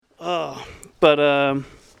But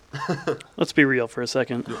let's be real for a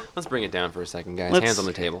second. Let's bring it down for a second, guys. Let's- Hands on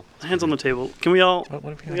the table. Hands on the table. Can we all?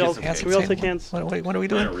 What Can we all take hands? What are we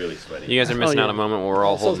doing? Really sweaty. You guys are missing yeah. out on a moment where we're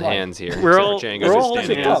all holding hands here. We're except all for Django's we're just all holding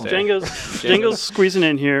standing hands. out there. Django's squeezing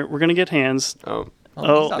in here. We're gonna get hands. Oh,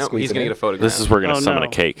 Oh, no, he's gonna get a photograph. This is we're gonna Oh, summon no.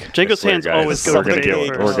 a cake. Django's I swear, hands guys. always go We're to gonna the get cake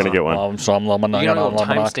one. first. We're gonna get one. You gotta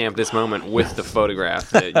timestamp this moment with the photograph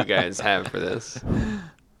that you guys have for this.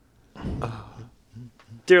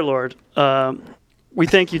 Dear Lord, we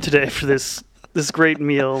thank you today for this great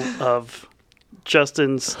meal of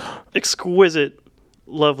Justin's exquisite,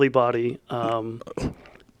 lovely body.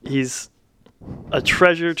 He's a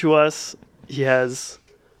treasure to us. He has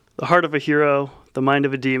the heart of a hero, the mind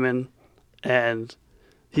of a demon, and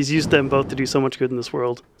he's used them both to do so much good in this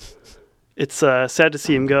world. It's sad to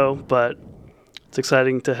see him go, but it's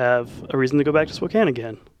exciting to have a reason to go back to Spokane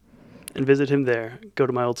again and visit him there. Go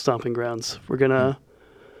to my old stomping grounds. We're gonna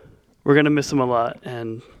miss him a lot,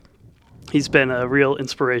 and he's been a real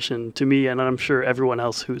inspiration to me, and I'm sure everyone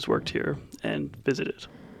else who's worked here and visited.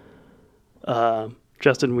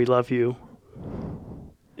 Justin, we love you,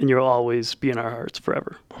 and you'll always be in our hearts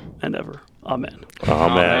forever and ever. Amen. Oh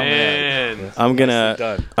man. I'm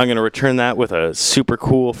gonna return that with a super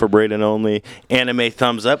cool for Braden only anime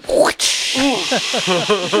thumbs up.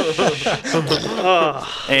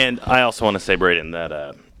 And I also want to say, Braden,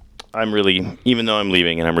 that I'm really, even though I'm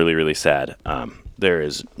leaving and I'm really, really sad, there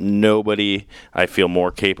is nobody I feel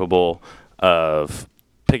more capable of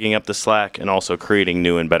picking up the slack and also creating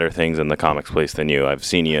new and better things in the comics place than you. I've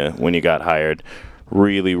seen you when you got hired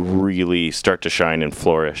really, really start to shine and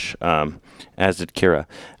flourish, as did Kira,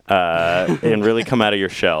 and really come out of your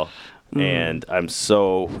shell. And I'm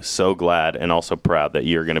so, so glad and also proud that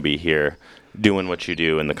you're going to be here doing what you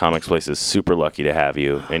do. And the comics place is super lucky to have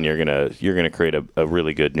you. And you're gonna create a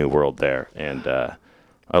really good new world there. And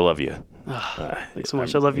I love you. Thanks so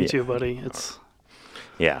much. I love you too, buddy. It's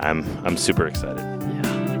I'm super excited.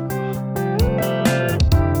 yeah.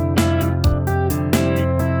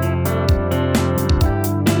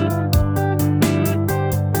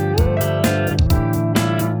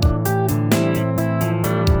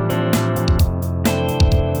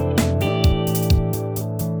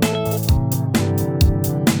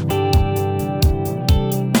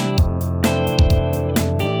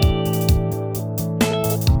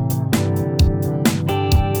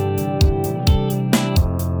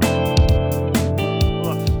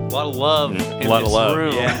 A lot of love in A lot of this love.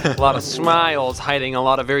 room. Yeah. A lot of smiles hiding a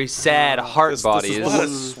lot of very sad heart This bodies. is a lot of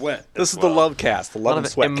sweat. This is the love cast, the a love lot and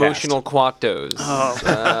of sweat emotional quactos.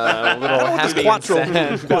 Oh. Little happy and sad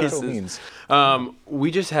Quattro faces. means.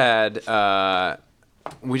 We just had a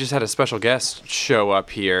special guest show up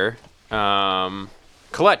here.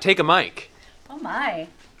 Colette, take a mic. Oh my.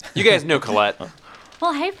 You guys know Colette.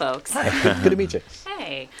 Well, hey, folks. Good to meet you.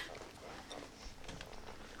 Hey.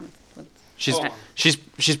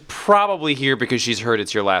 She's probably here because she's heard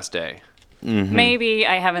it's your last day. Maybe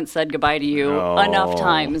I haven't said goodbye to you enough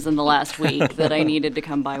times in the last week that I needed to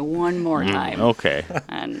come by one more time. Okay.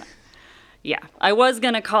 And yeah, I was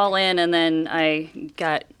going to call in, and then I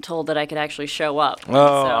got told that I could actually show up. Oh, so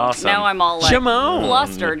awesome. Now I'm all like Shimon.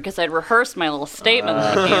 flustered because I'd rehearsed my little statement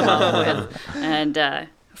that I came up with. And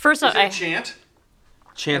first off, Chant?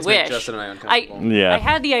 Chance I made wish. Justin and I uncomfortable. Yeah. I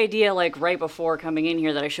had the idea like right before coming in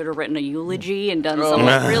here that I should have written a eulogy and done some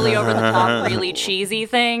like, really over the top, really cheesy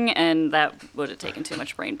thing, and that would have taken too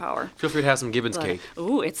much brain power. Feel free to have some Gibbons But, cake.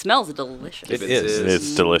 ooh, it smells delicious. It is.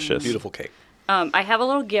 It's delicious. Beautiful cake. I have a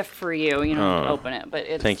little gift for you. You know, open it, but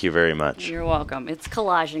it's. Thank you very much. You're welcome. It's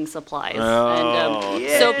collaging supplies. Oh, and,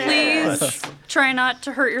 so please try not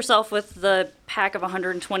to hurt yourself with the pack of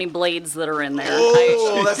 120 blades that are in there.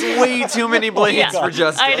 Oh, that's way too many blades Yeah, for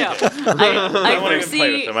Justin. I know. I I won't even play with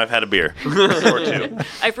foresee. them. I've had a beer or two.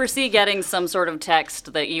 I foresee getting some sort of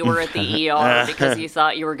text that you were at the ER because you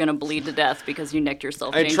thought you were going to bleed to death because you nicked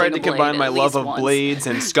yourself. I changing tried a to blade combine at my love least of once. blades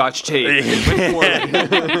and Scotch tape. It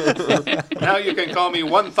went poorly. Now you can call me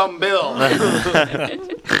One Thumb Bill.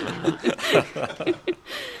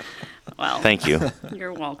 Well, Thank you.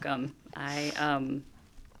 you're welcome. I'm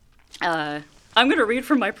going to read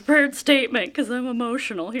from my prepared statement because I'm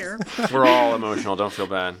emotional here. We're all emotional. Don't feel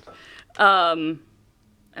bad.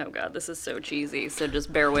 Oh God, this is so cheesy. So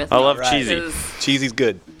just bear with I me. love cheesy. 'cause, Cheesy's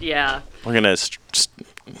good. Yeah. We're gonna.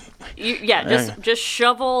 Just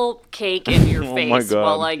shovel cake in your Oh my face God.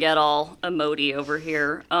 while I get all emoty over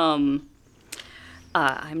here. I'm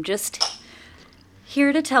just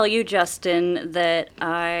here to tell you, Justin, that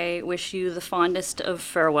I wish you the fondest of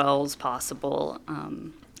farewells possible.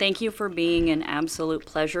 Thank you for being an absolute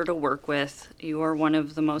pleasure to work with. You are one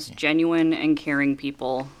of the most genuine and caring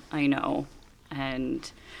people I know.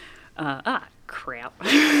 And, crap.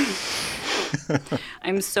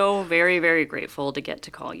 I'm so very, very grateful to get to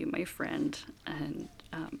call you my friend. And,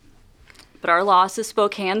 but our loss is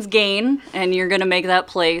Spokane's gain, and you're going to make that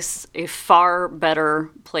place a far better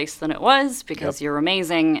place than it was because you're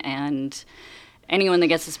amazing, and anyone that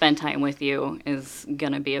gets to spend time with you is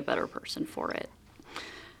going to be a better person for it.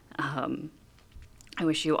 I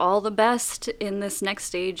wish you all the best in this next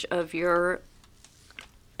stage of your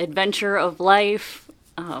adventure of life.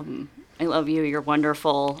 I love you. You're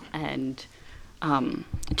wonderful. And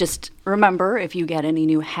just remember, if you get any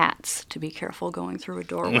new hats, to be careful going through a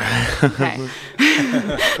doorway. Okay.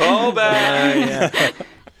 Call back.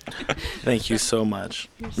 Thank you so much.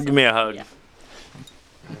 Give me a hug.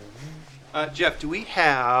 Yeah. Jeff, do we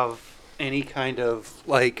have any kind of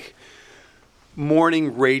like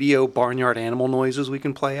morning radio barnyard animal noises we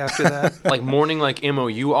can play after that? Like morning, like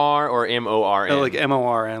M-O-U-R or M-O-R-N? Like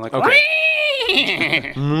M-O-R-N. Like,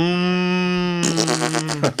 Okay.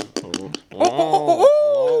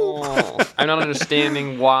 I'm not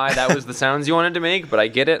understanding why that was the sounds you wanted to make, but I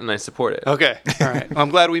get it and I support it. Okay. All right. I'm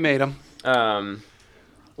glad we made them.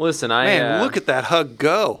 Listen, Man, look at that hug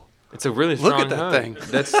go. It's a really strong Look at that hug. thing.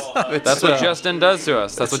 That's what Justin does to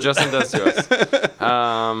us. That's what Justin does to us.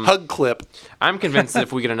 Hug clip. I'm convinced that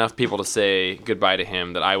if we get enough people to say goodbye to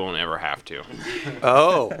him, that I won't ever have to.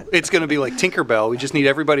 Oh, it's going to be like Tinkerbell. We just need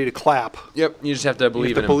everybody to clap. Yep, you just have to You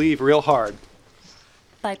believe have to in him. believe real hard.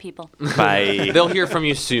 Bye, people. Bye. They'll hear from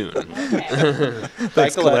you soon.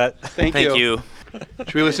 Thanks, Colette. Thank Thank you.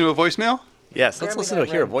 Should we listen to a voicemail? Yes. Let's listen to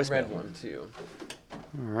hear a voicemail. one too.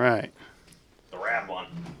 All right. The rad one.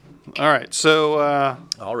 All right. So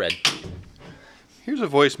All red. here's a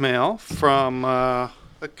voicemail from a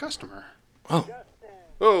customer. Oh.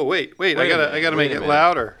 Oh, wait. I gotta wait make a it minute.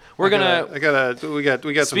 louder. We're We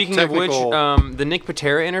got Speaking some of which, technical. the Nick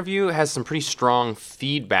Patera interview has some pretty strong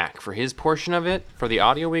feedback for his portion of it, for the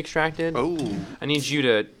audio we extracted. Oh, I need you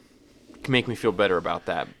to make me feel better about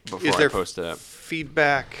that before is I there post it up.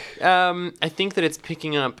 feedback? I think that it's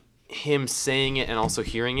picking up him saying it and also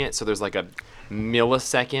hearing it, so there's like a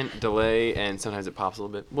millisecond delay, and sometimes it pops a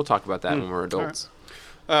little bit. We'll talk about that when we're adults.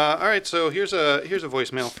 All right. So here's a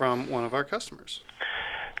voicemail from one of our customers.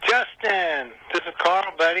 Justin, this is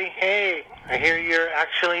Carl, buddy. Hey, I hear you're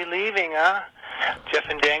actually leaving, huh? Jeff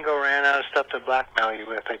and Django ran out of stuff to blackmail you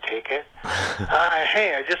with, I take it.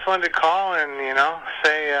 Hey, I just wanted to call and,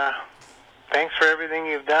 say thanks for everything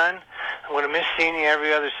you've done. I'm going to miss seeing you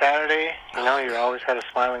every other Saturday. You always had a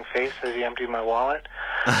smiling face as you emptied my wallet.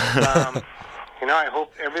 I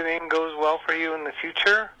hope everything goes well for you in the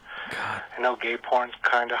future. God. I know gay porn's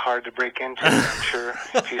kind of hard to break into. I'm sure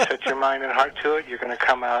if you set your mind and heart to it, you're going to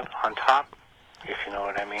come out on top, if you know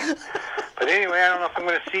what I mean. But anyway, I don't know if I'm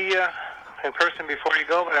going to see you in person before you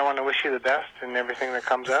go, but I want to wish you the best in everything that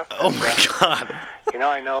comes up. Oh my God.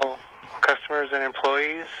 I know customers and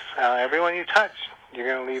employees, everyone you touch, you're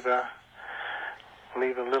going to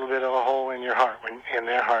leave a little bit of a hole in your heart, in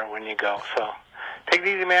their heart when you go. So take it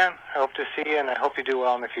easy, man. I hope to see you, and I hope you do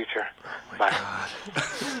well in the future. Bye.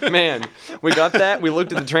 Man, we got that. We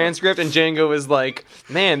looked at the transcript, and Django was like,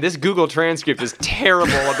 man, this Google transcript is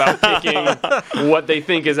terrible about picking what they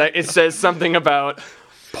think is. It says something about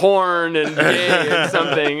porn and gay and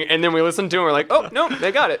something, and then we listened to it and we're like, oh, no,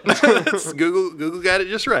 they got it. Google got it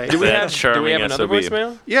just right. Do we That have charming another SOB.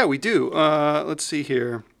 voicemail? Yeah, we do. Let's see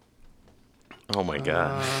here. Oh my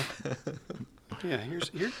God. Yeah, here's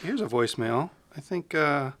a voicemail. I think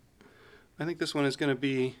this one is going to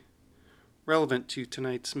be relevant to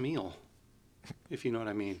tonight's meal, if you know what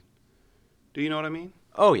I mean. Do you know what I mean?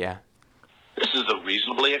 Oh, yeah. This is the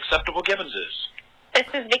Reasonably Acceptable Gibbenses. This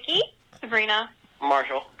is Vicky, Sabrina,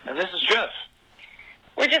 Marshall. And this is Jeff.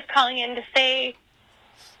 we're just calling in to say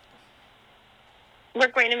we're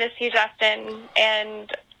going to miss you, Justin,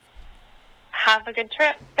 and have a good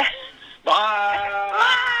trip. Bye! Bye!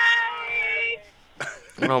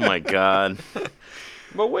 Oh my God.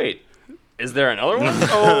 But wait, is there another one?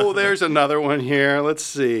 Oh, there's another one here. Let's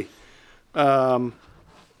see. Here's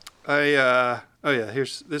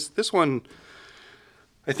this one.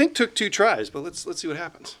 I think took 2 tries, but let's see what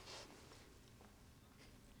happens.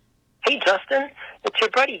 Hey, Justin, it's your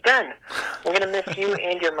buddy Ben. We're going to miss you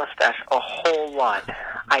and your mustache a whole lot.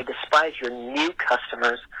 I despise your new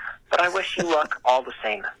customers, but I wish you luck all the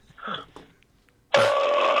same.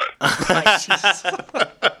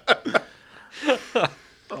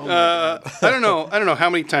 I don't know how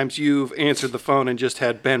many times you've answered the phone and just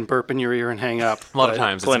had Ben burp in your ear and hang up. A lot of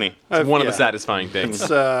times. Plenty. It's one of the yeah. satisfying things.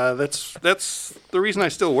 That's the reason I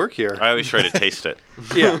still work here. I always try to taste it.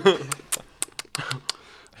 Yeah.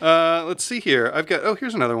 Let's see here. I've got. Oh,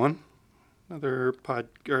 here's another one.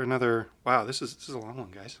 Wow, this is a long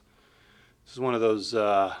one, guys. This is one of those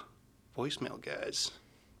voicemail guys.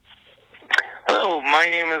 Hello, my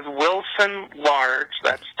name is Wilson Large.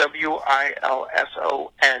 That's WilsonLarge.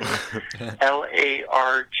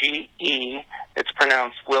 It's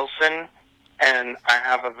pronounced Wilson, and I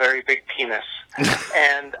have a very big penis.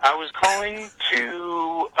 And I was calling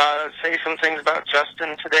to say some things about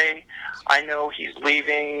Justin today. I know he's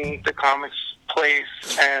leaving the comics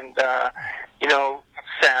place, and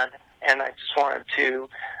sad. And I just wanted to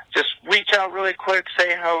reach out really quick,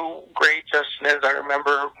 say how great Justin is. I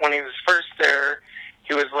remember when he was first there,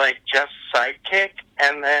 he was like Jeff's sidekick,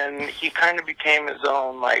 and then he kind of became his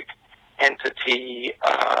own like entity.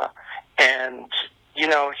 And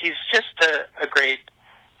he's just a great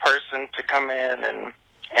person to come in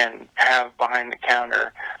and have behind the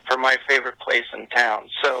counter for my favorite place in town.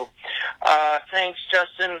 So thanks,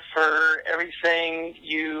 Justin, for everything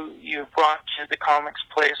you brought to the comics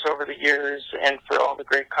place over the years and for all the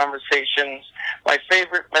great conversations. My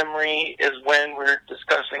favorite memory is when we're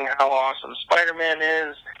discussing how awesome Spider-Man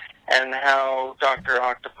is and how Dr.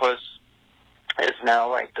 Octopus is now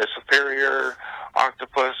like the superior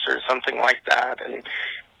octopus or something like that. And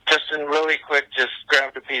Justin really quick just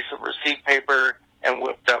grabbed a piece of receipt paper and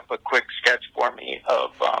whipped up a quick sketch for me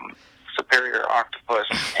of Superior Octopus,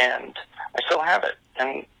 and I still have it,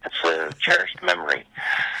 and it's a cherished memory.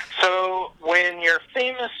 So when you're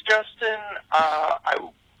famous, Justin, I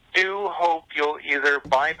do hope you'll either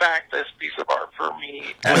buy back this piece of art for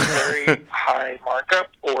me at a very high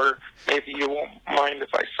markup, or maybe you won't mind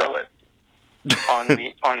if I sell it on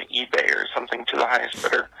eBay or something to the highest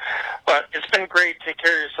bidder. But it's been great. Take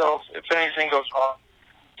care of yourself. If anything goes wrong,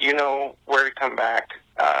 you know where to come back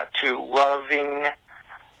to loving,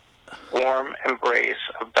 warm embrace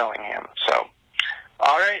of Bellingham. So,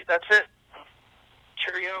 all right, that's it.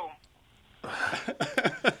 Cheerio.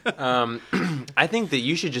 I think that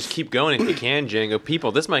you should just keep going if you can, Django.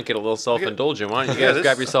 People, this might get a little self-indulgent. Why don't you guys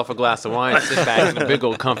grab yourself a glass of wine, sit back in a big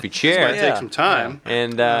old comfy chair. This might take some time.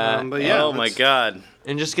 And But yeah, Oh my God.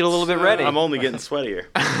 and just get a little bit ready. I'm only getting sweatier.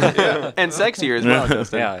 And sexier as well,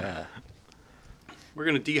 Justin. Yeah. we're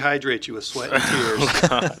going to dehydrate you with sweat and tears.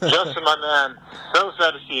 Justin, my man, so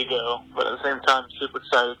sad to see you go, but at the same time, super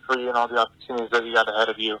excited for you and all the opportunities that you got ahead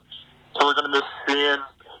of you. So we're going to miss seeing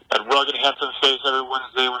that rugged, handsome face every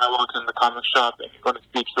Wednesday when I walk in the comic shop, and you're going to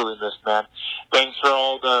be truly missed, man. Thanks for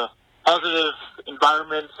all the positive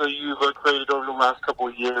environments that you've created over the last couple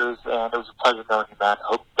of years, and it was a pleasure knowing you, man. I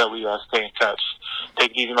hope that we stay in touch.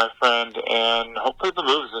 Take it easy, my friend, and hopefully the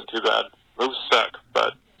move isn't too bad. Moves suck,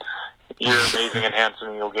 but you're amazing and handsome,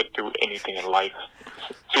 and you'll get through anything in life.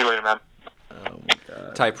 See you later, man. Oh my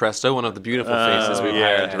God. Ty Presto, one of the beautiful faces we've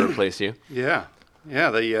hired to replace you. Yeah,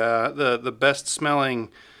 the best smelling,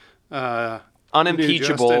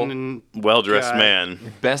 Unimpeachable, Justin and Well-dressed guy.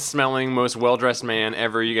 man. best smelling, most well-dressed man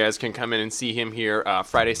ever. You guys can come in and see him here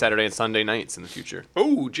Friday, Saturday, and Sunday nights in the future.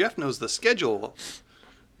 Oh, Jeff knows the schedule.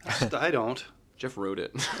 I don't. Jeff wrote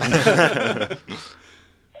it.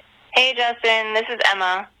 Hey, Justin, this is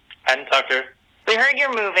Emma. I didn't talk to her. We heard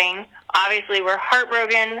you're moving. Obviously, we're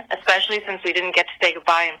heartbroken, especially since we didn't get to say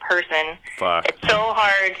goodbye in person. Fuck. It's so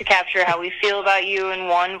hard to capture how we feel about you in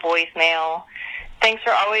one voicemail. Thanks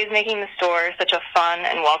for always making the store such a fun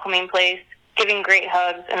and welcoming place, giving great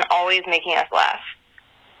hugs, and always making us laugh.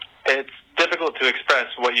 It's difficult to express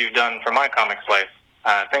what you've done for my comics life.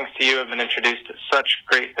 Thanks to you, I've been introduced to such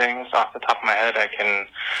great things. Off the top of my head, I can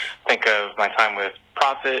think of my time with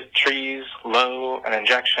Prophet, Trees, Low, and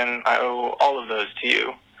Injection. I owe all of those to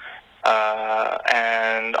you.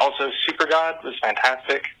 And also Super God was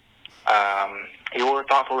fantastic. Your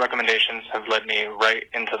thoughtful recommendations have led me right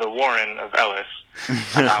into the Warren of Ellis,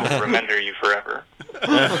 and I will remember you forever.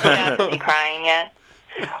 You haven't been crying yet.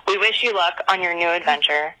 We wish you luck on your new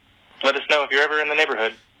adventure. Let us know if you're ever in the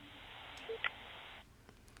neighborhood.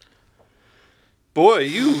 Boy,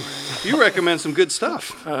 you recommend some good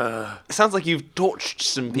stuff. Sounds like you've torched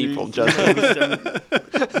some people, Justin.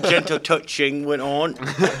 Gentle touching went on.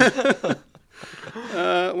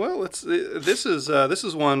 Well, this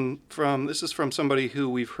is from somebody who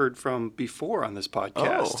we've heard from before on this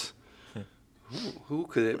podcast. Who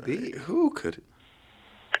could it be?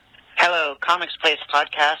 Hello, Comics Place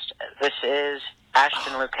podcast. This is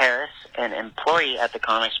Ashton Luke Harris, an employee at the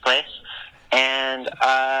Comics Place, and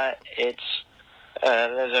it's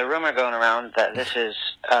there's a rumor going around that this is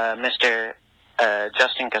Mr.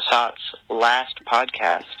 Justin Cassatt's last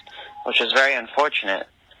podcast, which is very unfortunate,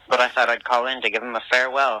 but I thought I'd call in to give him a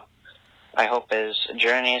farewell. I hope his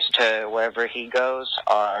journeys to wherever he goes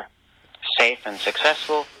are safe and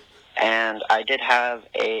successful, and I did have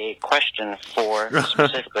a question for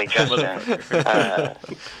specifically Justin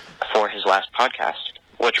for his last podcast,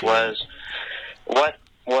 which was, what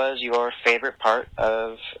was your favorite part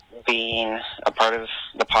of being a part of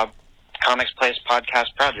the Comics Place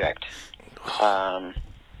podcast project?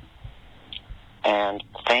 And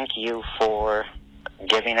thank you for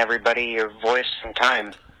giving everybody your voice and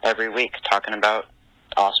time every week talking about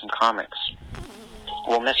awesome comics.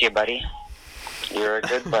 We'll miss you, buddy. You're a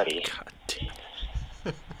good buddy.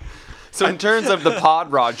 So in terms of the pod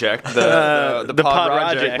project, the pod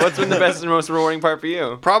project, what's been the best and most rewarding part for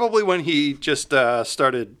you? Probably when he just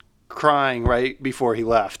started crying right before he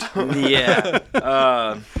left. Yeah.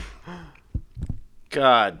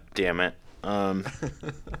 God damn it.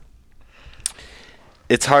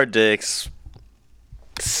 It's hard to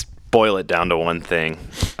boil it down to one thing.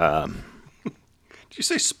 Did you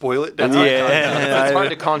say spoil it down? Yeah. It's hard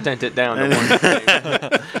to content it down to one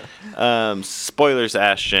thing. Spoilers,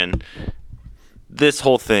 Ashton. This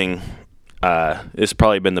whole thing has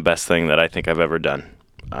probably been the best thing that I think I've ever done.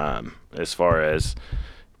 As far as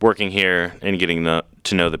working here and getting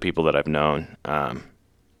to know the people that I've known.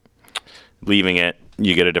 Leaving it,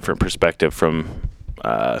 you get a different perspective from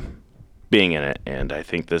being in it, and I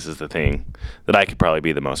think this is the thing that I could probably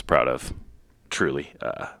be the most proud of, truly.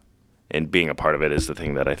 And being a part of it is the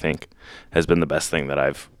thing that I think has been the best thing that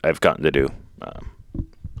I've gotten to do.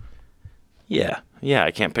 Yeah,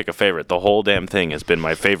 I can't pick a favorite. The whole damn thing has been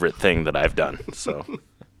my favorite thing that I've done. So,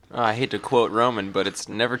 I hate to quote Roman, but it's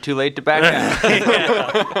never too late to back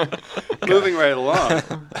out. Moving right along.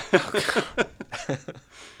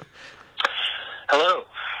 Hello,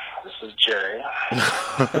 this is Jerry.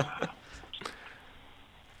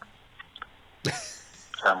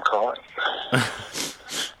 I'm calling.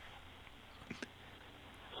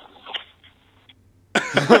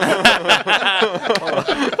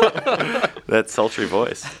 That sultry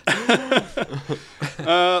voice.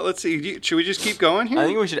 Let's see. Should we just keep going here? I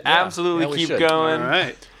think we should absolutely keep going. All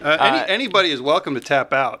right. Anybody is welcome to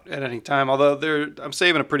tap out at any time. Although I'm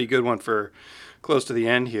saving a pretty good one for close to the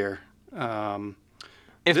end here.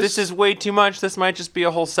 If this is way too much, this might just be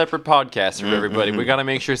a whole separate podcast for everybody. We got to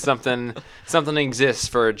make sure something exists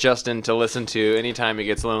for Justin to listen to anytime he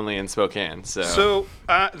gets lonely in Spokane. So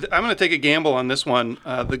I'm going to take a gamble on this one.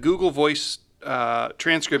 The Google Voice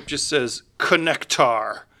transcript just says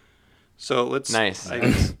connectar. So let's. Nice.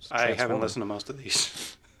 I haven't listened to most of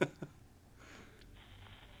these.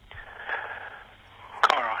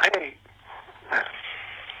 Carl, hey.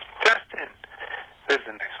 Justin. This is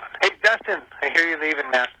the next one. Hey, Justin, I hear you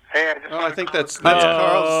leaving, man. Hey, I think that's Carl's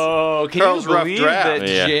Carl's can you rough believe draft.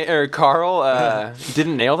 that Carl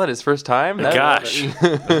didn't nail that his first time? Gosh.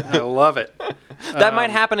 I love it. That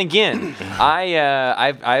might happen again.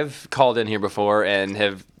 I've called in here before and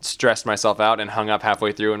have stressed myself out and hung up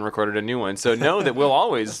halfway through and recorded a new one. So know that we'll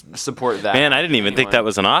always support that. Man, I didn't even think that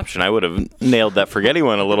was an option. I would have nailed that forgetting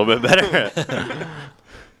one a little bit better.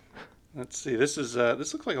 Let's see. This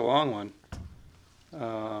looks like a long one.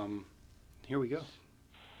 Here we go.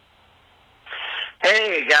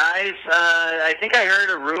 Hey guys, I think I heard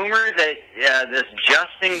a rumor that this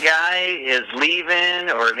Justin guy is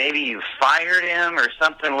leaving, or maybe you fired him or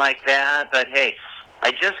something like that. But hey,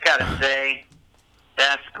 I just gotta say,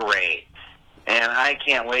 that's great. And I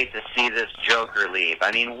can't wait to see this Joker leave.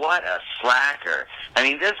 I mean, what a slacker. I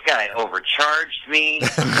mean, this guy overcharged me.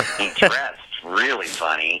 He dressed really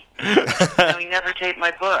funny. He never taped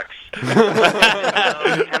my books.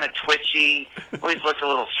 Kind of twitchy. Always looked a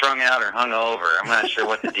little strung out or hungover. I'm not sure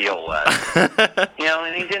what the deal was.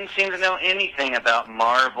 And he didn't seem to know anything about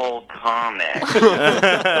Marvel Comics.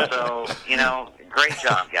 So, great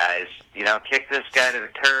job, guys. Kick this guy to the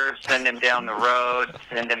curb, send him down the road,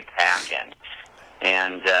 send him packing.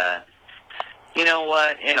 And, you know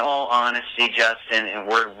what? In all honesty, Justin,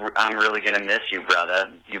 I'm really going to miss you,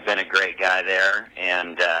 brother. You've been a great guy there.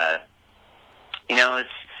 And,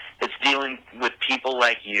 it's dealing with people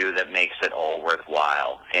like you that makes it all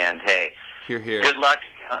worthwhile. And, hey, good luck,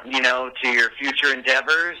 to your future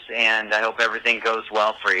endeavors. And I hope everything goes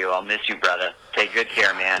well for you. I'll miss you, brother. Take good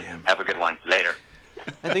care, man. Have a good one. Later.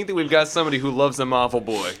 I think that we've got somebody who loves a Marvel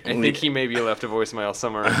boy. I think he maybe left a voicemail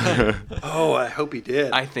somewhere around here. Oh, I hope he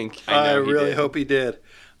did. I really hope he did.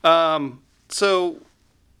 What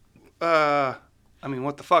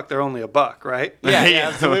the fuck? They're only $1, right? Yeah,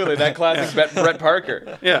 absolutely. That classic Brett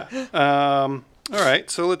Parker. Yeah. All right,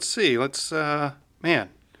 so let's see. Man,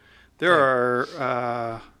 there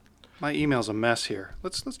are my email's a mess here.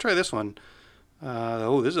 Let's try this one.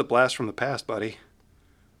 This is a blast from the past, buddy.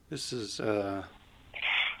 This is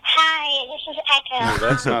Hi, this is Echo. no,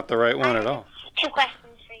 that's not the right one at all. 2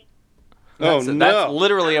 questions for you. That's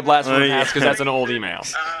literally a blast from the past because that's an old email.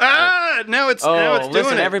 Now it's listen,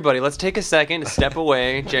 doing it. everybody, let's take a second, step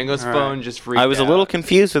away. Django's phone just freaked out. I was a little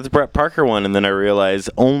confused with the Brett Parker one, and then I realized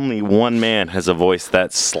only one man has a voice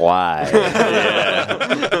that's sly.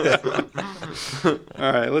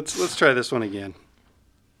 All right, let's try this one again.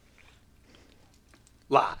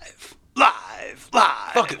 Live.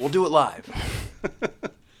 Fuck it, we'll do it live.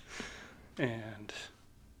 And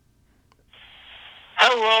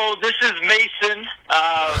Hello, this is Mason.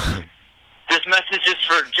 This message is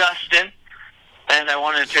for Justin, and I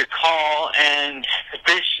wanted to call and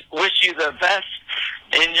wish you the best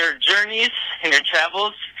in your journeys, in your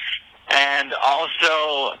travels, and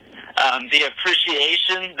also the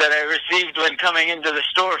appreciation that I received when coming into the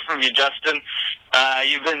store from you, Justin.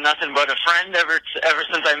 You've been nothing but a friend ever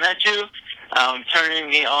since I met you, turning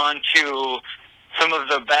me on to some of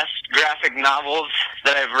the best graphic novels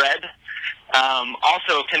that I've read.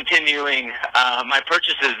 Also continuing my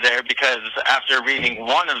purchases there because after reading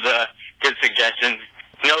one of the good suggestions,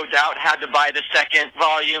 no doubt had to buy the second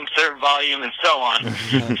volume, third volume, and so on.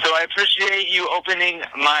 So I appreciate you opening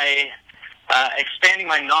my, expanding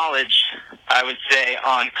my knowledge, I would say,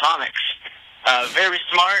 on comics. Very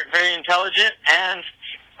smart, very intelligent, and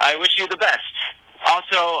I wish you the best.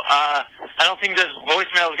 Also, I don't think this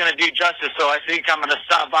voicemail is going to do justice, so I think I'm going to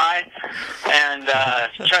stop by and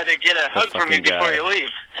try to get a hug from you before you leave.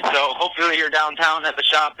 So hopefully you're downtown at the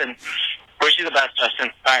shop, and wish you the best,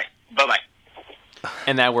 Justin. All right, bye-bye.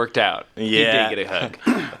 And that worked out. Yeah. He did get a hug.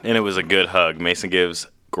 And it was a good hug. Mason gives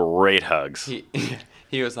great hugs.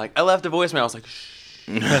 He was like, I left a voicemail. I was like, shh.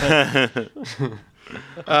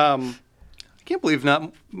 I can't believe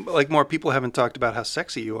more people haven't talked about how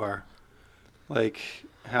sexy you are. Like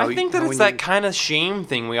how I think that it's that kind of shame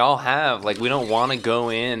thing we all have. Like, we don't want to go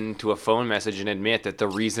into a phone message and admit that the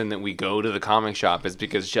reason that we go to the comic shop is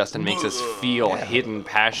because Justin makes us feel hidden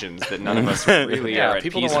passions that none of us really are at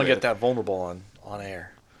people peace don't want to with. get that vulnerable on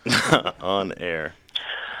air. On air.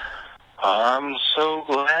 I'm so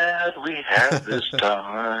glad we had this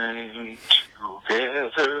time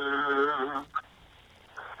together,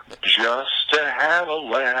 just to have a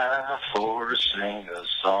laugh or sing a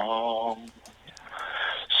song.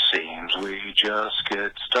 Seems we just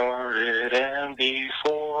get started, and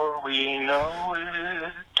before we know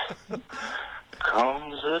it,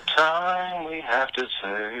 comes a time we have to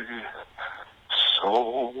say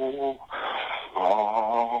so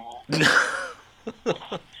long.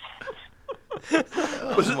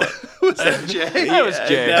 Was that Jay? That was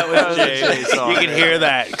Jay. That was Jay. Jay's song. You can hear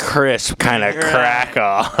that crisp kind of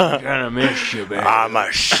crackle. Gonna miss you, baby.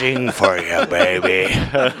 I'ma sing for you, baby.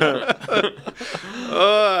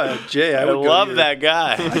 Jay, I I would go love to that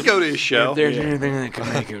guy. I'd go to his show. If there's anything that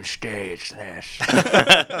can make him stay, it's this.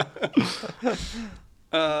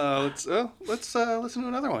 Let's listen to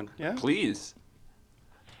another one. Yeah. Please.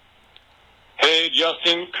 Hey,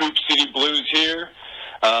 Justin, Coop City Blues here.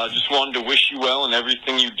 Just wanted to wish you well in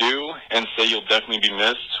everything you do and say you'll definitely be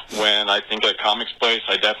missed. When I think of Comics Place,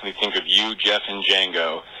 I definitely think of you, Jeff, and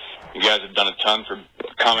Django. You guys have done a ton for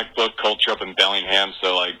comic book culture up in Bellingham,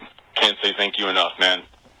 so I can't say thank you enough, man.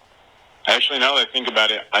 Actually, now that I think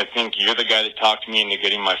about it, I think you're the guy that talked me into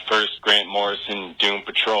getting my first Grant Morrison Doom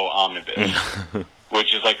Patrol omnibus,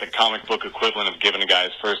 which is like the comic book equivalent of giving a guy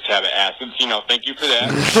his first tab of acids. Thank you for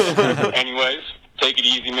that. Anyways, take it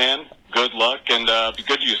easy, man. Good luck, and be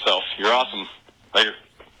good to yourself. You're awesome. Later.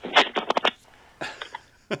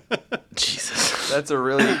 Jesus. That's a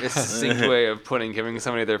really succinct way of giving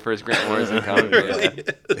somebody their first Grant Morrison comic. Really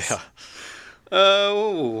is.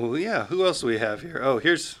 Yeah. Who else do we have here? Oh,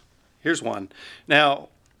 here's one. Now,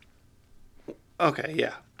 okay,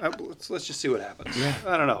 yeah. Let's just see what happens. Yeah.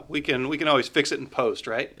 I don't know. We can always fix it in post,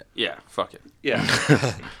 right? Yeah, fuck it. Yeah.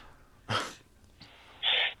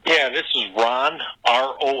 Yeah, this is Ron,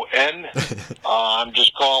 R-O-N. I'm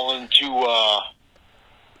just calling to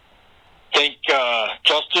thank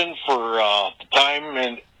Justin for the time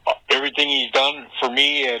and everything he's done for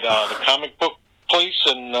me at the comic book place,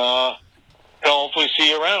 and hopefully see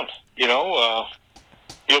you around. You'll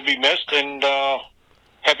be missed, and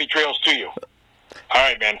happy trails to you. All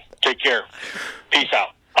right, man. Take care. Peace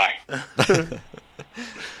out. Bye.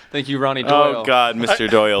 Thank you, Ronnie Doyle. Oh, God, Mr.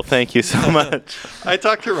 Doyle, thank you so much. I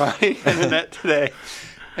talked to Ronnie and Annette today,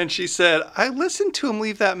 and she said, I listened to him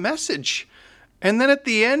leave that message, and then at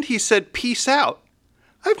the end he said, peace out.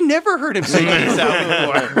 I've never heard him sing this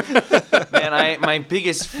out before. Man, my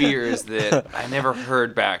biggest fear is that I never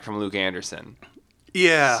heard back from Luke Anderson.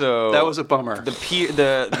 Yeah, So that was a bummer.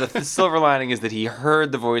 The silver lining is that he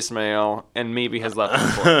heard the voicemail and maybe has left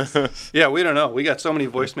it for us. Yeah, we don't know. We got so many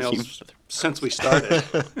voicemails since we started.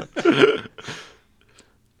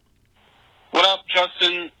 What up,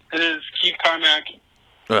 Justin? It is Keith Carmack.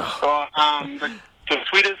 The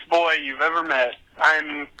sweetest boy you've ever met.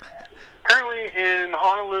 I'm currently in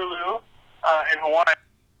Honolulu, in Hawaii.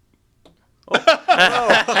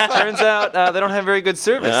 Turns out they don't have very good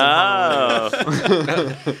service.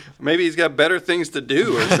 Maybe he's got better things to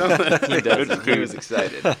do or something. He does. He was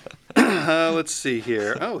excited. Let's see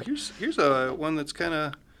here. Oh, here's a one that's kind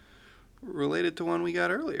of related to one we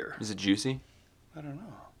got earlier. Is it juicy? I don't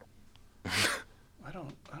know. I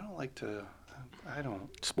don't like to. I don't.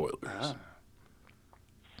 Spoilers.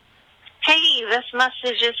 Hey, this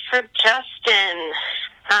message is for Justin.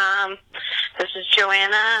 This is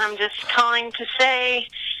Joanna. I'm just calling to say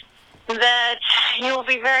that you will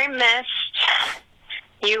be very missed.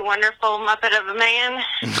 You wonderful Muppet of a man,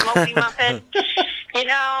 Mopey Muppet. You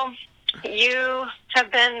know, you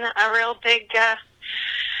have been a real big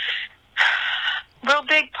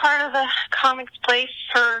part of the comics place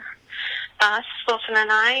for us, Wilson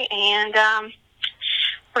and I, and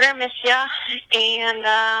we're gonna miss you.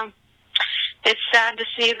 And it's sad to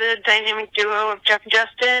see the dynamic duo of Jeff and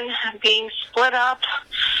Justin being split up,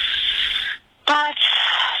 but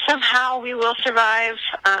somehow we will survive.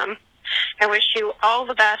 I wish you all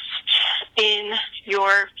the best in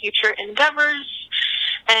your future endeavors,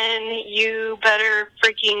 and you better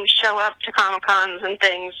freaking show up to Comic-Cons and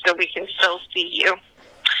things so we can still see you.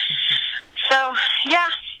 So, yeah,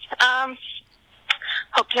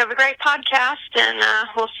 hope you have a great podcast, and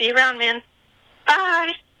we'll see you around, man.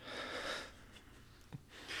 Bye.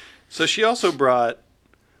 So she also brought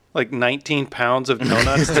like 19 pounds of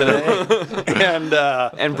donuts today, and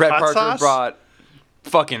Brett hot Parker sauce? brought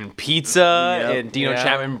fucking pizza, Yep. and Dino Yeah.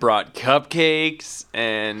 Chapman brought cupcakes,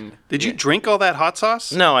 and Did you drink all that hot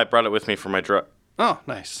sauce? No, I brought it with me for my truck. Oh,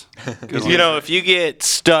 nice. You know, if you get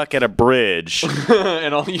stuck at a bridge,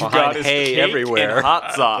 and all you've got is hay cake everywhere. and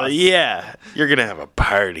hot sauce. yeah, you're gonna have a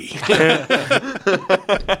party.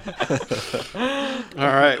 All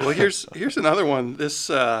right. Well, here's another one.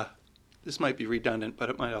 This might be redundant,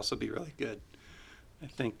 but it might also be really good. I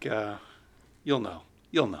think you'll know.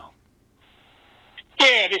 You'll know.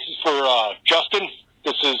 Yeah, this is for Justin.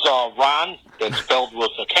 This is Ron. That's spelled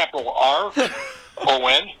with a capital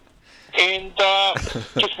R-O-N. And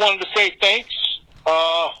just wanted to say thanks.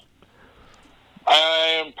 I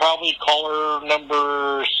am probably caller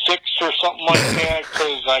number 6 or something like that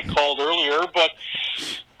because I called earlier, but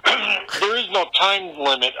there is no time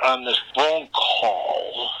limit on this phone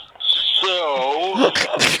call. So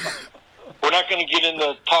we're not going to get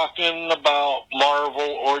into talking about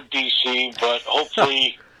Marvel or DC, but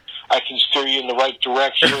hopefully I can steer you in the right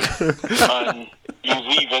direction on you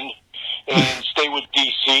leaving and stay with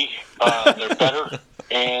DC. They're better,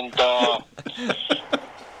 and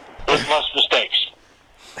there's less mistakes.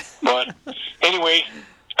 But anyway,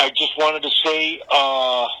 I just wanted to say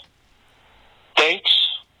thanks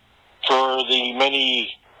for the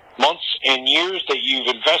many months and years that you've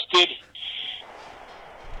invested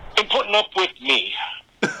in putting up with me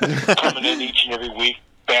coming in each and every week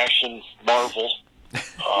bashing Marvel.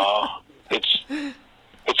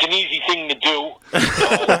 It's an easy thing to do.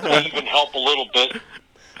 May even help a little bit.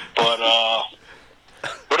 But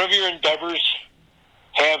whatever your endeavors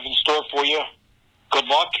have in store for you, good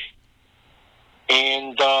luck.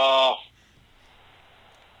 And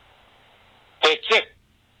that's it.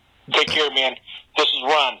 Take care, man. This is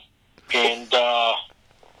Ron. And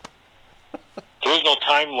there is no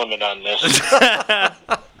time limit on this.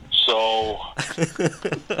 So,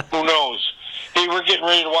 who knows? Hey, we're getting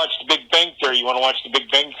ready to watch The Big Bang Theory. You want to watch The Big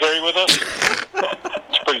Bang Theory with us?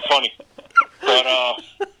 It's pretty funny. But, all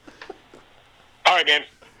right, man.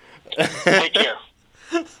 Take care.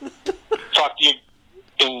 Talk to you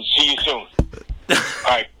and see you soon. All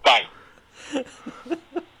right, bye.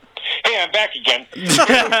 Hey, I'm back again.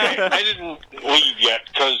 I didn't leave yet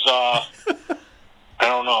because, I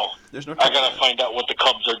don't know. I got to find out what the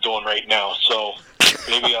Cubs are doing right now, so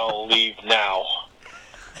maybe I'll leave now.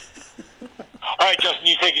 All right, Justin,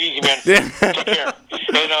 you take it easy, man. Take care.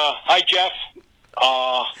 And hi, Jeff.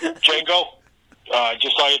 Django.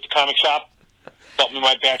 Just saw you at the comic shop. Bought me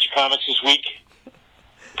my batch of comics this week.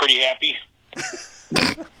 Pretty happy.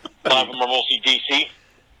 A lot of them are mostly DC.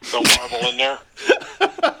 No Marvel in there.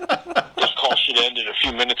 This call should have ended a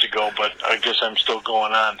few minutes ago, but I guess I'm still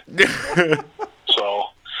going on.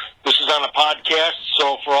 So, this is on a podcast,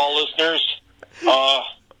 so for all listeners, go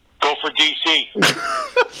for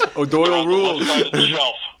DC. O'Doyle rules. Side of the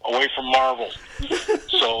shelf, away from Marvel.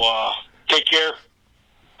 So take care.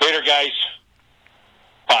 Later, guys.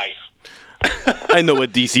 Bye. I know a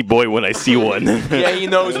DC boy when I see one. Yeah, he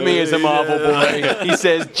knows me as a Marvel boy. He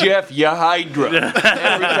says, Jeff, you Hydra.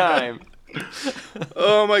 Every time.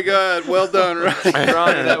 Oh my God! Well done, Ronnie.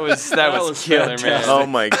 Ronnie, that was killer, man. Oh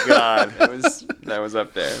my God. That was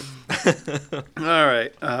up there. All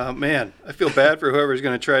right, man. I feel bad for whoever's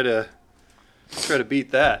going to try to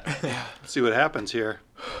beat that. See what happens here.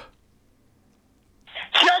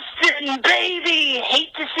 Justin, baby,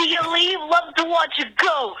 hate to see you leave, love to watch you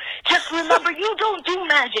go. Just remember, you don't do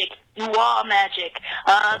magic. You are magic.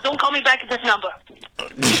 Don't call me back at this number.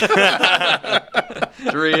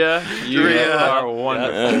 Drea, you are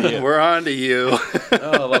wonderful. We're on to you.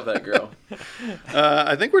 Oh, I love that girl.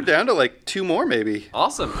 I think we're down to like 2 more, maybe.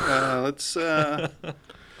 Awesome. Let's.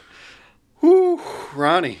 Whoo,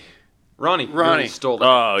 Ronnie Ronnie stole that.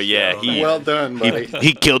 Oh yeah, well done, buddy.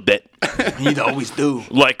 he killed that. He'd always do.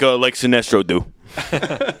 Like Sinestro do.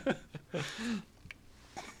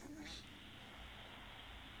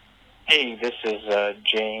 Hey, this is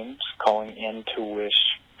James calling in to wish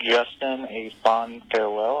Justin a fond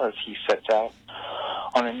farewell as he sets out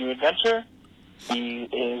on a new adventure. He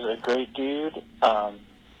is a great dude,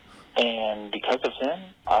 and because of him,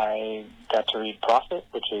 I got to read Prophet,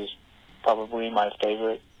 which is probably my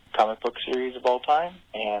favorite comic book series of all time.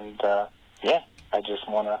 And, yeah, I just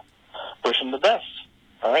want to wish him the best.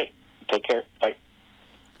 All right, take care. Bye.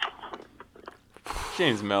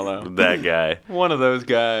 James Mello. That guy. One of those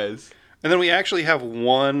guys. And then we actually have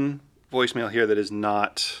one voicemail here that is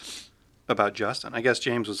not about Justin. I guess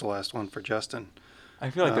James was the last one for Justin.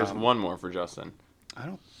 I feel like there's one more for Justin. I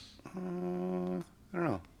don't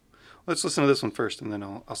know. Let's listen to this one first, and then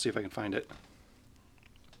I'll see if I can find it.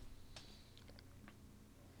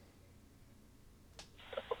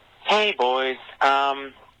 Hey boys,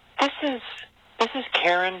 this is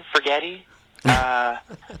Karen Forgetti,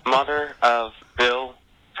 mother of Bill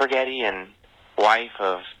Forgetti and wife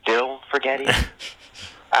of Dill Forgetti.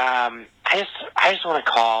 I just want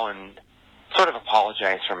to call and sort of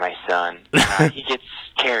apologize for my son. He gets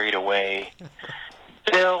carried away.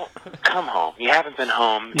 Bill, come home. You haven't been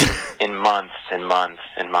home in months and months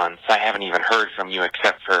and months. I haven't even heard from you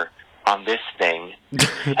except for on this thing,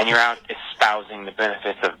 and you're out espousing the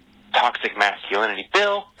benefits of toxic masculinity.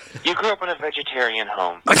 Bill, you grew up in a vegetarian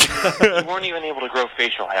home. You weren't even able to grow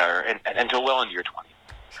facial hair until well into your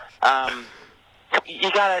 20s.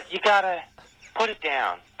 You gotta put it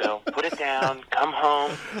down, Bill. Put it down. Come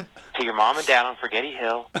home to your mom and dad on Forgetti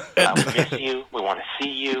Hill. We miss you. We want to see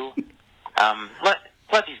you.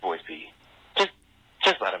 Let these boys be.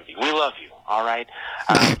 Just let them be. We love you. All right.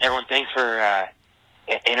 Everyone, thanks for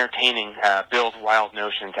entertaining Bill's wild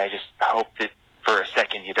notions. I just hope that for a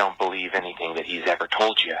second you don't believe anything that he's ever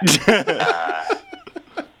told you.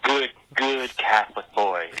 Good Catholic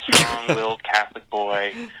boy, strong-willed Catholic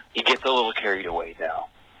boy. He gets a little carried away though.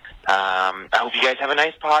 I hope you guys have a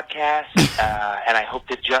nice podcast, and I hope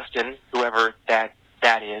that Justin, whoever that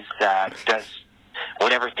is, does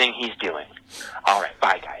whatever thing he's doing. All right,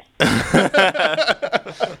 bye guys.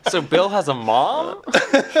 So Bill has a mom?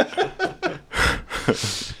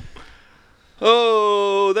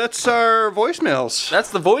 Oh, that's our voicemails.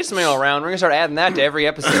 That's the voicemail round. We're going to start adding that to every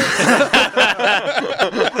episode.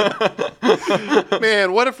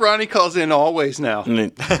 Man, what if Ronnie calls in always now?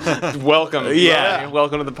 Welcome. Yeah. Ronnie.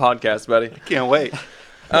 Welcome to the podcast, buddy. Can't wait.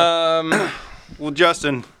 Well,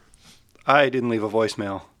 Justin, I didn't leave a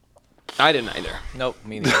voicemail. I didn't either. Nope,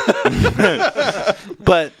 me neither.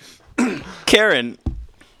 But Karen...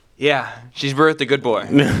 Yeah, she's birthed a good boy.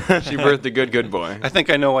 She birthed a good boy. I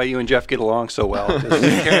think I know why you and Jeff get along so well. 'Cause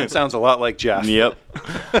Karen sounds a lot like Jeff. Yep.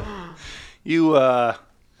 You, yeah,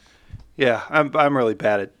 I'm really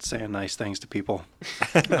bad at saying nice things to people.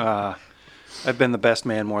 I've been the best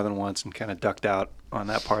man more than once and kind of ducked out on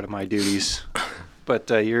that part of my duties.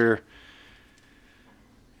 But you're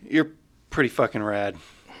pretty fucking rad.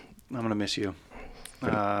 I'm gonna miss you.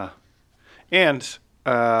 And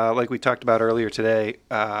like we talked about earlier today,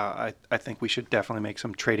 I think we should definitely make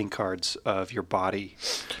some trading cards of your body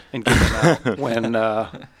and give them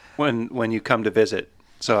out when you come to visit.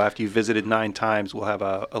 So after you've visited 9 times, we'll have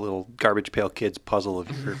a little Garbage Pail Kids puzzle of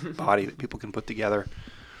your body that people can put together.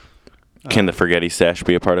 Can the Forgetti stash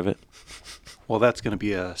be a part of it? Well, that's going to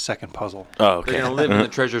be a second puzzle. Oh, okay. They're going to live in the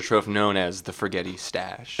treasure trove known as the Forgetti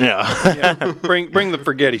Stash. Yeah. Bring the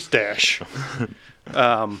Forgetti stash.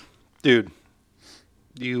 Dude,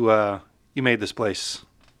 you made this place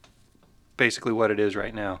basically what it is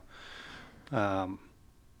right now. And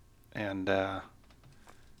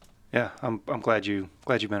yeah, I'm glad you've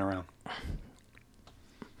been around.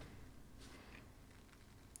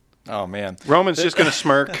 Oh man, Roman's just gonna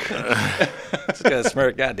smirk. Just gonna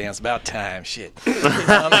smirk. Goddamn, it's about time. Shit.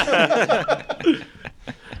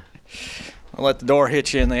 I'll let the door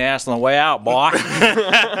hit you in the ass on the way out, boy.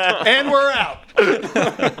 And we're out.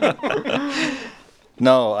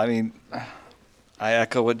 No, I mean, I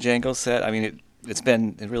echo what Django said. I mean,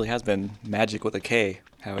 it really has been magic with a K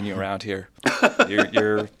having you around here.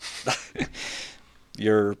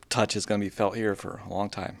 Your touch is going to be felt here for a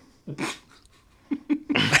long time.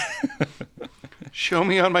 Show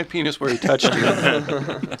me on my penis where he touched you.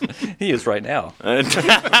 He is right now.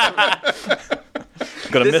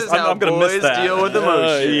 This is how boys deal with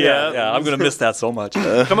emotion. Yeah, I'm gonna miss that so much.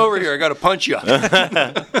 Come over here. I gotta punch you.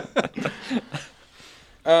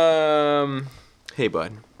 Hey,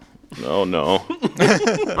 bud. Oh no.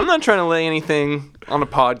 I'm not trying to lay anything on a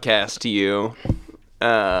podcast to you.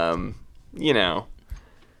 You know,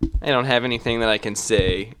 I don't have anything that I can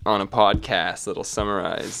say on a podcast that'll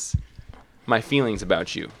summarize my feelings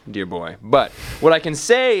about you, dear boy. But what I can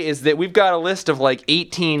say is that we've got a list of like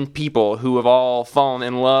 18 people who have all fallen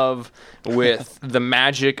in love with the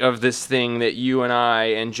magic of this thing that you and I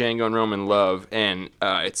and Django and Roman love, and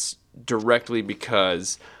it's directly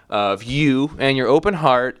because of you and your open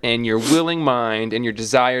heart and your willing mind and your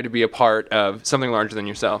desire to be a part of something larger than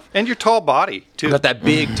yourself. And your tall body, too. Got that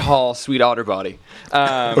big, tall, sweet otter body.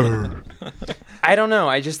 I don't know.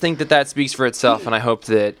 I just think that speaks for itself, and I hope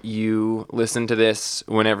that you listen to this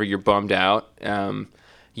whenever you're bummed out.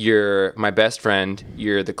 You're my best friend.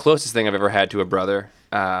 You're the closest thing I've ever had to a brother.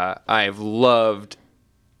 I've loved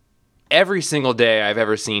every single day I've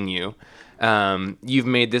ever seen you. You've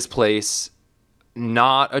made this place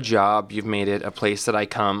not a job. You've made it a place that I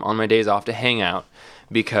come on my days off to hang out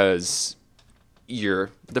because you're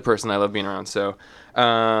the person I love being around. So,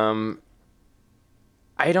 I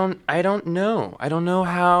don't know. I don't know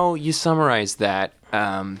how you summarize that.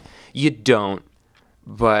 You don't,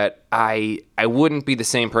 but I wouldn't be the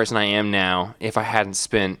same person I am now if I hadn't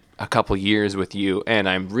spent a couple years with you, and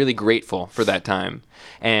I'm really grateful for that time.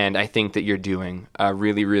 And I think that you're doing a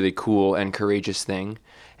really, really cool and courageous thing,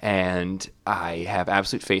 and I have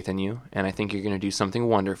absolute faith in you, and I think you're going to do something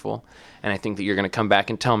wonderful, and I think that you're going to come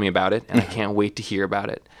back and tell me about it, and I can't wait to hear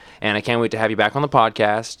about it. And I can't wait to have you back on the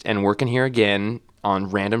podcast and working here again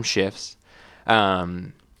on random shifts. Yeah,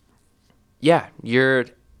 you're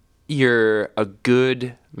a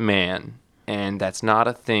good man, and that's not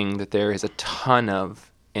a thing that there is a ton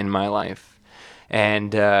of in my life.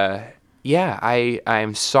 And yeah,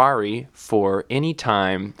 I'm sorry for any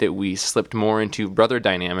time that we slipped more into brother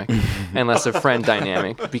dynamic and less of friend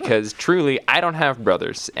dynamic, because truly I don't have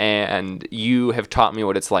brothers, and you have taught me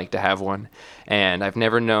what it's like to have one, and I've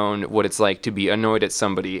never known what it's like to be annoyed at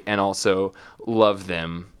somebody and also love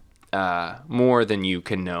them more than you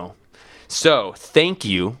can know. So thank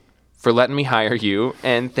you for letting me hire you,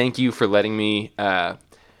 and thank you for letting me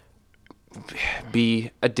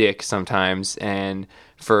be a dick sometimes, and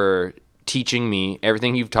for teaching me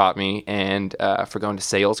everything you've taught me, and for going to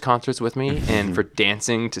sales concerts with me, and for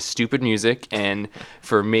dancing to stupid music, and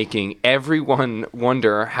for making everyone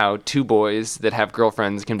wonder how two boys that have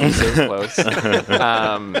girlfriends can be so close.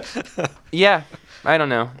 Yeah, I don't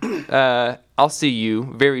know. I'll see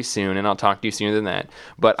you very soon, and I'll talk to you sooner than that.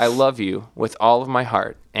 But I love you with all of my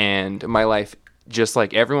heart, and my life, just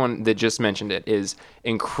like everyone that just mentioned it, is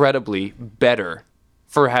incredibly better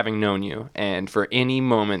for having known you. And for any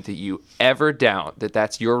moment that you ever doubt that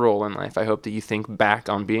that's your role in life, I hope that you think back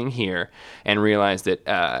on being here and realize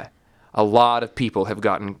that a lot of people have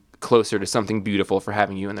gotten closer to something beautiful for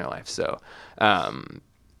having you in their life. So,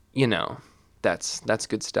 you know, that's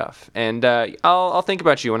good stuff. And I'll think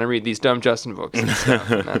about you when I read these dumb Justin books and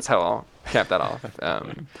stuff. And that's how I'll cap that off.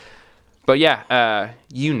 But yeah,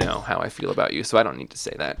 you know how I feel about you, so I don't need to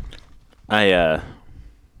say that.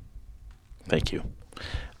 Thank you.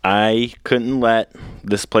 I couldn't let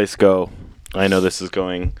this place go. I know this is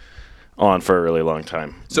going on for a really long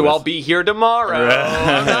time. So I'll be here tomorrow.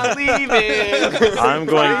 I'm not leaving. I'm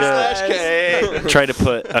going to try to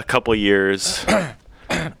put a couple years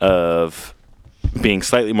of being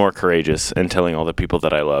slightly more courageous and telling all the people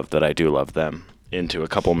that I love that I do love them into a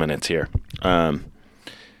couple minutes here. And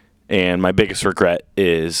my biggest regret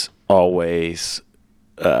is always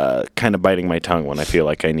kind of biting my tongue when I feel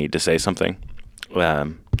like I need to say something.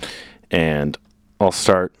 And I'll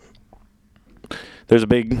start. There's a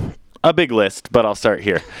big list, but I'll start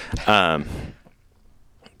here. To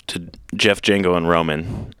Jeff, Django, and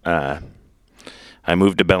Roman, I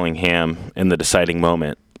moved to Bellingham in the deciding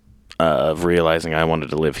moment of realizing I wanted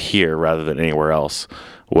to live here rather than anywhere else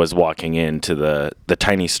was walking into the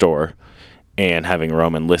tiny store and having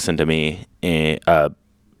Roman listen to me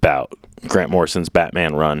about Grant Morrison's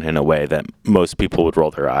Batman run in a way that most people would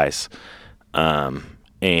roll their eyes,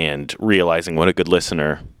 and realizing what a good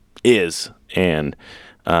listener is and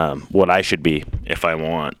what I should be if I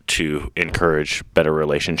want to encourage better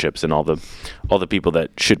relationships, and all the people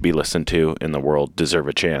that should be listened to in the world deserve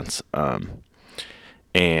a chance.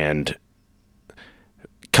 And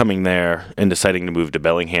coming there and deciding to move to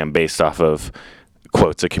Bellingham based off of,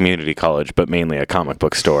 quotes, a community college, but mainly a comic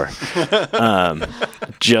book store,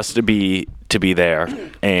 just to be there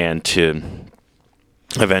and to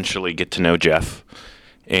eventually get to know Jeff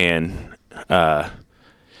and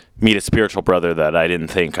meet a spiritual brother that I didn't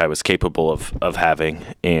think I was capable of having,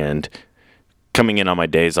 and coming in on my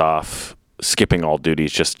days off, skipping all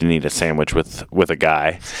duties just to eat a sandwich with a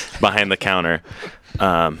guy behind the counter,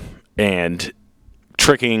 and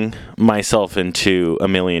tricking myself into a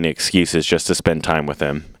million excuses just to spend time with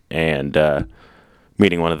him, and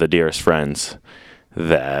meeting one of the dearest friends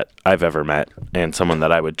that I've ever met, and someone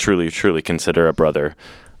that I would truly, truly consider a brother.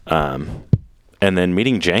 And then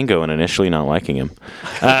meeting Django and initially not liking him.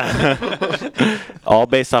 All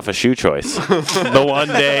based off a shoe choice. The one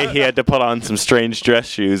day he had to put on some strange dress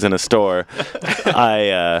shoes in a store,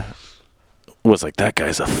 I was like, that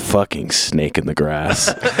guy's a fucking snake in the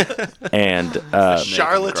grass. And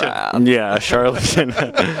charlatan. Yeah, a charlatan.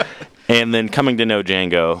 And then coming to know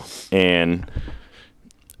Django, and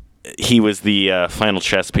he was the final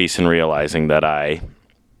chess piece in realizing that I,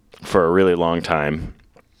 for a really long time,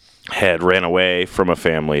 had ran away from a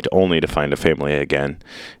family only to find a family again.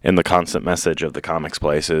 And the constant message of the comics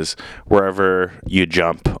place is, wherever you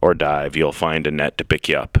jump or dive, you'll find a net to pick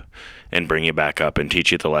you up and bring you back up and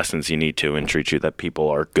teach you the lessons you need to and treat you that people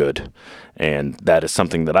are good. And that is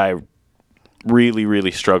something that I really,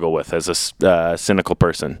 really struggle with as a cynical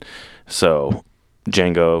person. So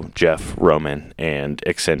Django, Jeff, Roman, and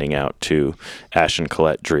extending out to Ashton,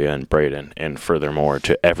 Colette, Drea, and Braden, and furthermore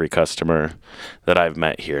to every customer that I've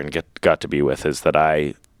met here and got to be with, is that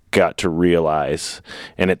I got to realize,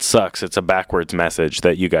 and it sucks, it's a backwards message,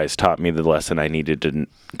 that you guys taught me the lesson I needed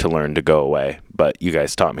to learn to go away, but you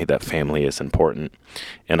guys taught me that family is important,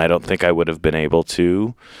 and I don't think I would have been able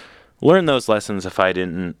to learn those lessons if I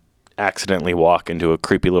didn't accidentally walk into a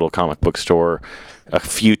creepy little comic book store a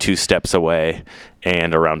few 2 steps away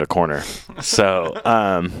and around a corner. So,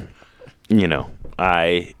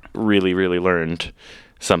 I really, really learned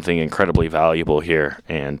something incredibly valuable here,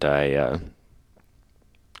 and I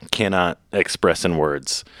cannot express in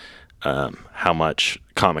words how much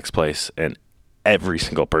Comics Place and every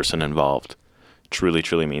single person involved truly,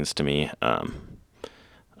 truly means to me.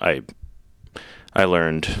 I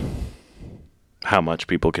learned how much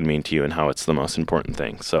people can mean to you and how it's the most important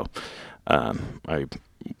thing. So I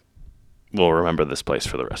will remember this place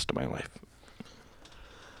for the rest of my life.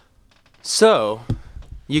 So,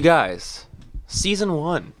 you guys, season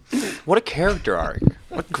 1, what a character arc,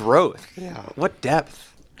 what growth, what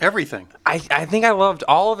depth. Everything. I think I loved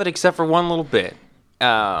all of it except for one little bit.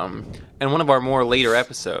 In one of our more later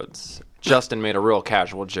episodes, Justin made a real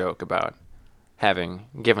casual joke about having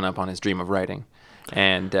given up on his dream of writing.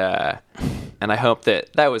 And I hope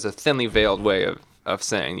that was a thinly veiled way of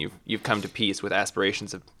saying you've come to peace with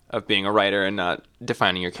aspirations of being a writer and not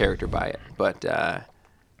defining your character by it. But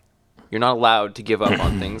you're not allowed to give up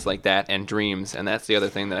on things like that and dreams, and that's the other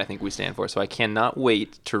thing that I think we stand for. So I cannot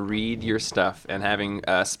wait to read your stuff, and having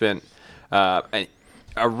spent a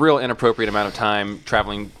real inappropriate amount of time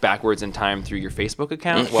traveling backwards in time through your Facebook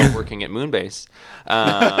account while working at Moonbase,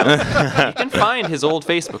 you can find his old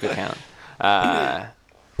Facebook account. Yeah,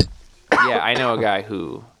 I know a guy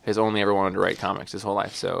who has only ever wanted to write comics his whole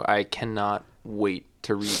life, so I cannot wait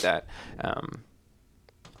to read that.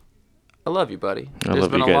 I love you, buddy. There's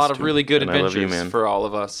been a lot of really good adventures for all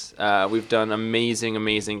of us. We've done amazing,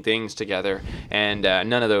 amazing things together, and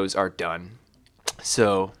none of those are done.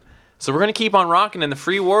 So we're going to keep on rocking in the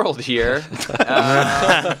free world here,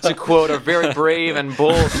 to quote a very brave and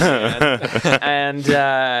bold man.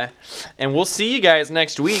 And we'll see you guys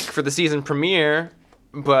next week for the season premiere.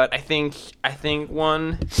 But I think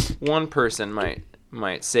one person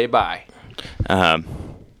might say bye.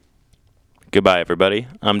 Goodbye, everybody.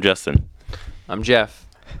 I'm Justin. I'm Jeff.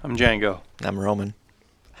 I'm Django. I'm Roman.